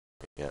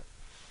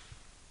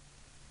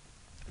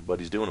but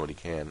he's doing what he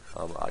can.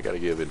 I got to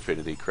give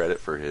Infinity credit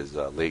for his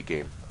late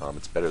game.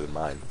 It's better than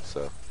mine,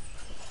 so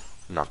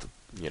not that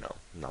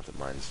not that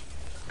mine's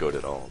good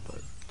at all,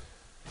 but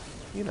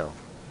you know.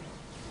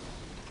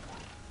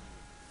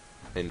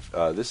 And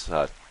this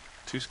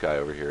ToSky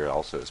over here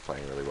also is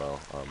playing really well.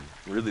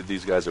 Really,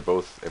 these guys are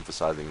both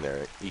emphasizing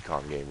their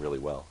econ game really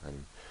well,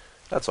 and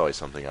that's always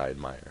something I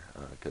admire,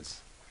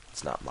 because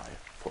it's not my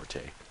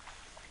forte.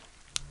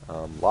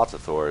 Lots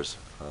of Thors.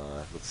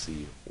 Let's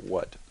see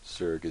what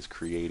Zerg is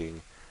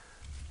creating.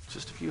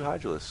 Just a few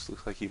Hydralisks.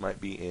 Looks like he might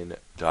be in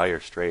dire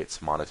straits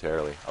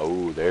monetarily.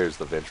 Oh, there's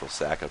the Ventral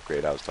Sack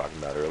upgrade I was talking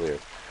about earlier.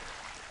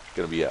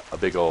 Gonna be a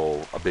big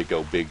ol'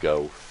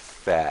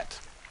 fat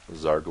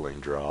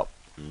Zargling drop.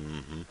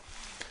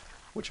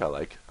 Which I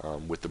like,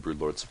 with the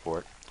Broodlord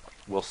support.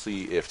 We'll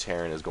see if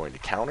Terran is going to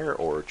counter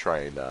or try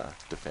and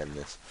defend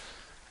this.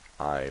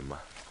 I'm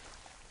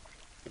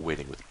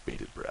waiting with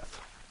bated breath.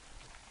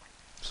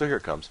 So here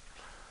it comes.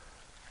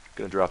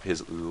 Gonna drop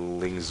his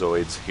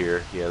Lingzoids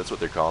here. Yeah, that's what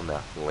they're called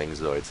now.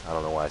 Lingzoids. I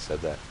don't know why I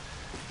said that.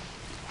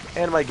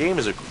 And my game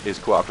is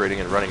cooperating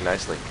and running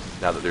nicely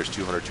now that there's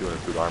 200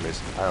 food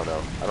armies. I don't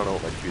know. I don't know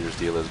what my computer's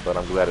deal is, but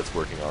I'm glad it's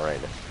working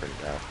alright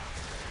right now.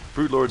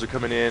 Broodlords are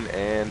coming in,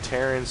 and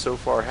Terran so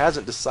far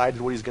hasn't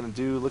decided what he's going to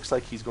do. Looks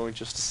like he's going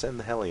just to send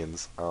the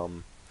Hellions.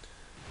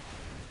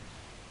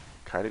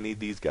 Kind of need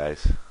these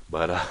guys,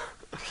 but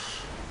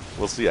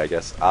we'll see, I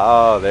guess.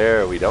 Ah,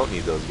 there, we don't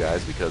need those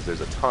guys because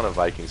there's a ton of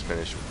Vikings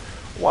finished.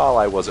 While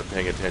I wasn't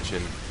paying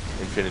attention,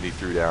 Infinity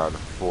threw down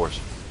 4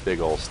 big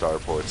old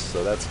starports,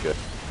 so that's good.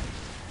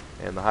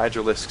 And the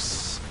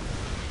Hydralisks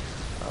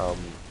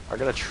are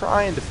going to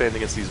try and defend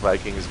against these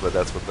Vikings, but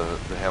that's what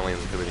the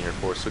Hellions are coming in here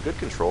for. So good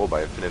control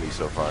by Infinity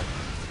so far.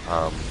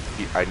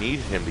 I need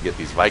him to get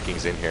these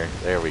Vikings in here.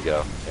 There we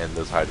go. And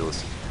those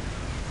Hydralisks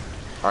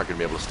aren't going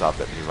to be able to stop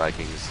that many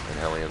Vikings and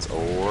Hellions,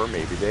 or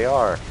maybe they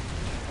are.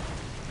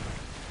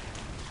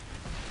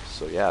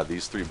 So yeah,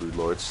 these 3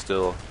 Broodlords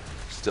still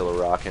a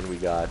rockin'. We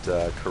got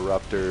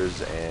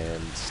Corruptors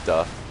and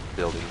stuff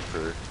building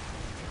for.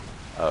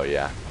 Oh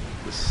yeah,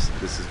 this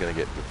is going to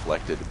get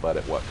deflected, but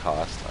at what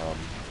cost?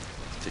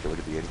 Take a look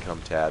at the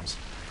income tabs.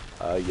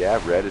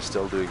 Yeah, red is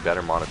still doing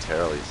better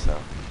monetarily, so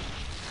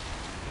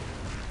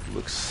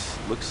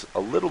looks a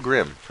little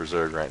grim for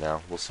Zerg right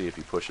now. We'll see if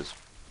he pushes.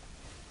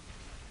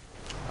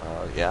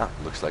 Yeah,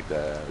 looks like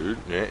that.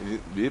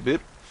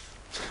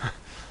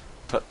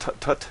 Tut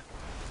tut tut.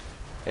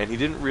 And he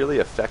didn't really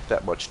affect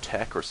that much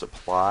tech or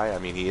supply. I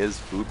mean, he is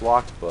food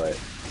blocked, but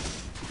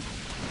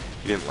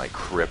he didn't like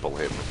cripple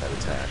him with that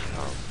attack.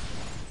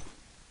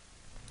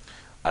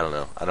 I don't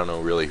know. I don't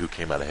know really who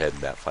came out ahead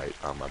in that fight.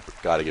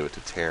 I've got to give it to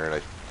Terran,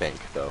 I think,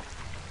 though.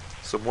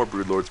 Some more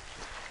Broodlords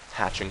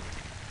hatching.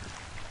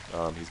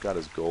 He's got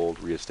his gold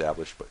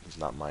reestablished, but he's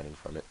not mining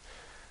from it.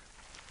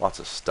 Lots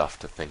of stuff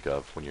to think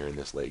of when you're in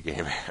this late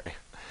game area.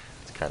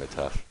 It's kind of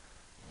tough.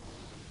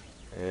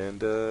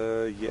 And,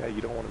 yeah,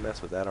 you don't want to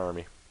mess with that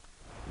army.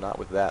 Not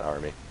with that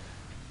army.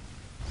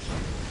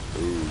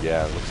 Ooh,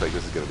 yeah, it looks like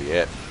this is going to be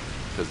it.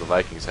 Because the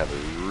Vikings have a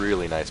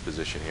really nice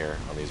position here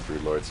on these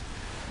Broodlords.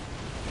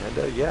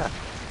 And, yeah,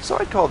 so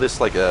I'd call this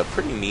like a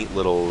pretty neat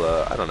little,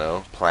 I don't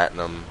know,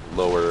 platinum,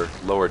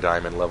 lower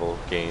diamond level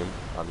game.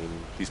 I mean,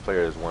 these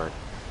players weren't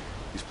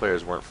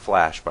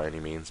flash by any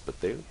means,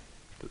 but they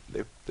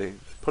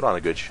put on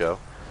a good show.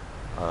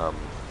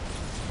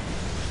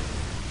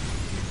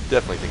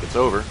 Definitely think it's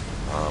over,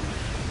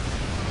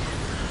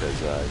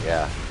 because,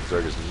 yeah,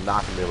 Zerg is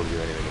not going to be able to do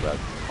anything about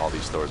all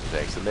these Thors and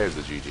tanks. And there's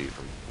the GG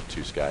from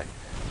ToSky,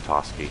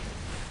 ToSky,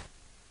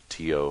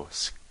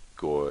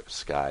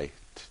 ToSky.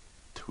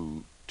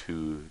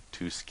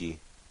 ToSky.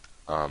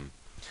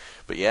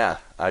 But yeah,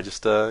 I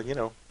just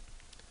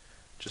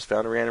just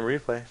found a random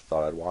replay.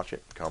 Thought I'd watch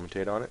it,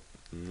 commentate on it,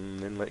 and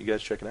then let you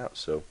guys check it out.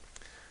 So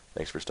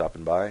thanks for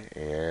stopping by,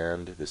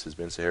 and this has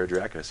been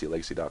SaharaDrac at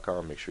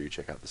SeaLegacy.com. Make sure you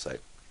check out the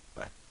site.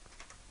 Bye.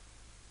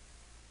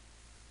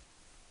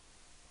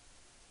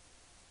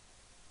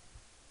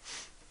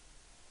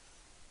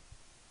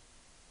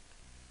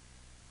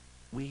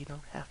 We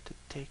don't have to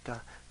take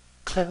our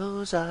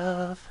clothes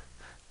off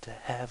to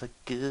have a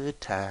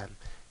good time.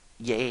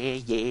 Yeah,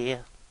 yeah.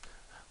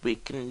 We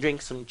can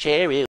drink some cherry